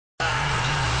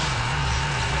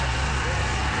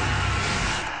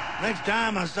Next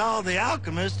time I saw the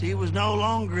alchemist, he was no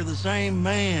longer the same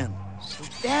man. So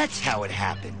that's how it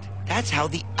happened. That's how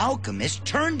the alchemist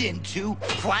turned into...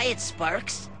 Quiet,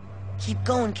 Sparks. Keep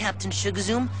going, Captain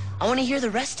Sugazoom. I want to hear the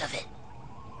rest of it.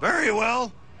 Very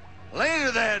well.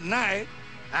 Later that night,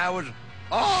 I was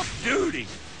off duty,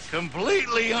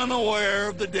 completely unaware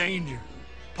of the danger,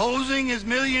 posing as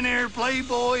millionaire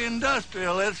playboy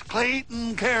industrialist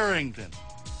Clayton Carrington.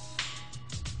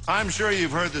 I'm sure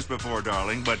you've heard this before,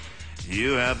 darling, but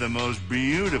you have the most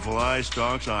beautiful eye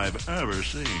stalks I've ever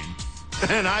seen.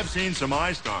 And I've seen some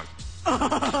eye stalks.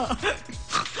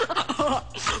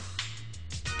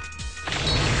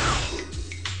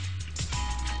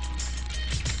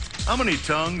 How many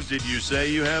tongues did you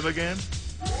say you have again?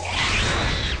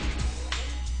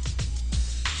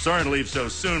 Sorry to leave so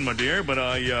soon, my dear, but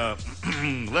I,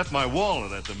 left my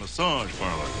wallet at the massage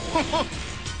parlor.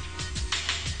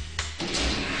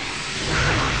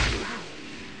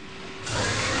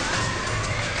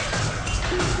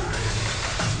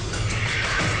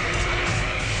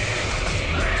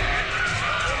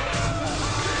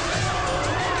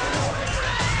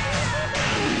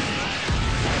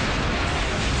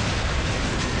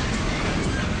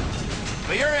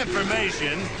 For your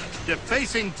information,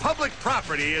 defacing public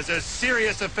property is a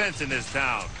serious offense in this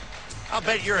town. I'll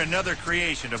bet you're another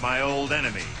creation of my old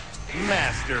enemy,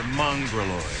 Master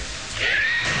Mongroloid.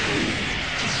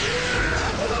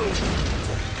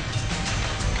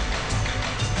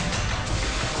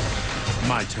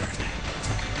 My turn.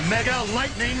 Mega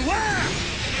Lightning Lash!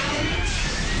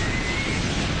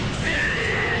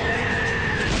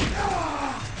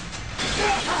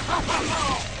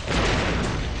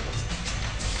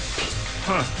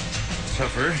 Huh.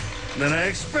 Tougher than I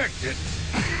expected.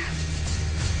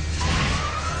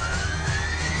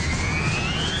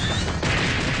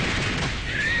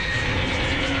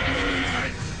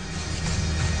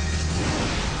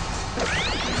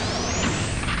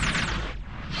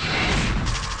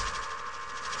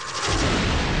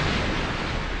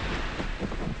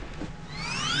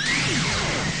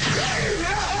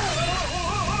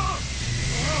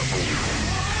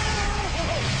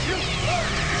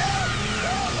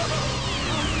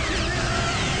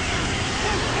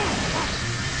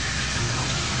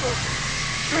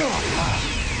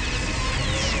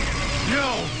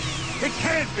 No! It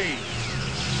can't be!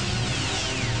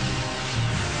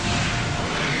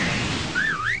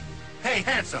 Hey,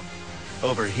 handsome!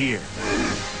 Over here.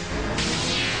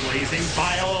 Blazing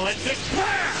bioelectric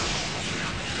blast!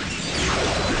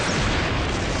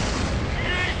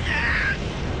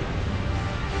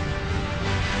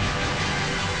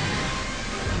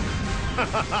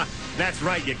 That's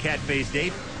right, you cat-faced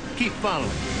ape. Keep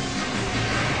following.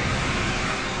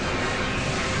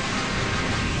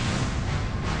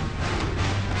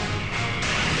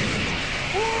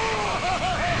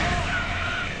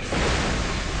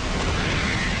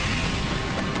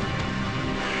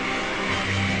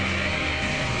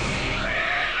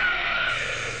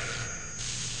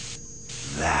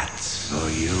 That's for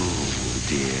you,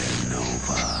 dear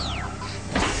Nova.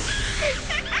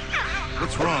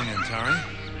 What's wrong, Antari?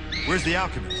 Where's the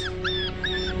alchemist?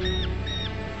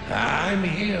 I'm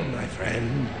here, my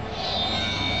friend.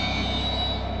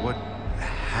 What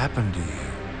happened to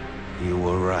you? You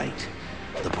were right.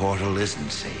 The portal isn't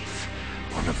safe.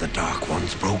 One of the Dark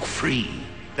Ones broke free.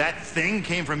 That thing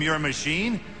came from your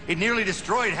machine? It nearly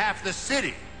destroyed half the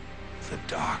city. The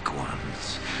Dark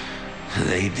Ones.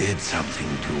 They did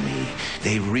something to me.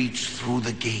 They reached through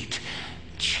the gate,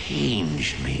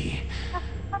 changed me.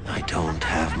 I don't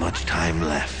have much time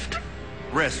left.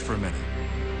 Rest for a minute.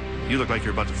 You look like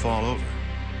you're about to fall over.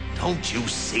 Don't you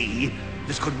see?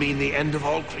 This could mean the end of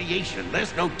all creation.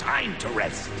 There's no time to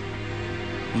rest.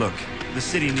 Look, the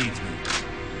city needs me.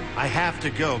 I have to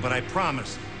go, but I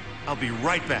promise I'll be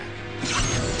right back.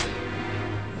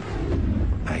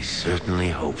 I certainly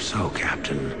hope so,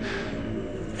 Captain.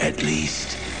 At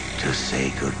least to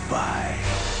say goodbye.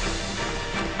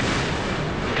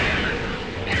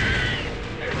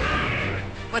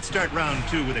 Let's start round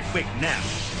 2 with a quick nap,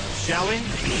 shall we?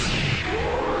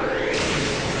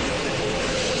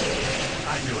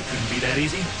 I knew it couldn't be that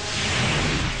easy.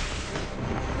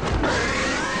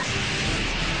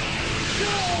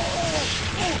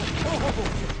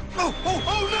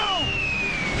 Oh no!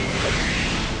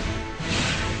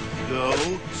 Go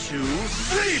to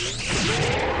sleep!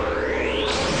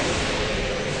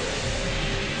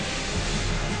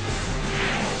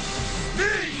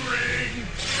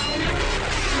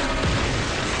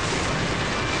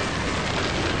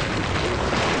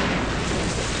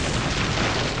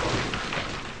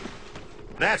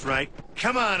 That's right.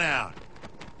 Come on out.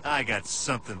 I got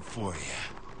something for you.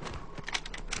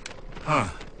 Huh.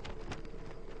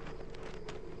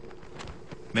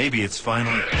 Maybe it's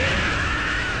finally...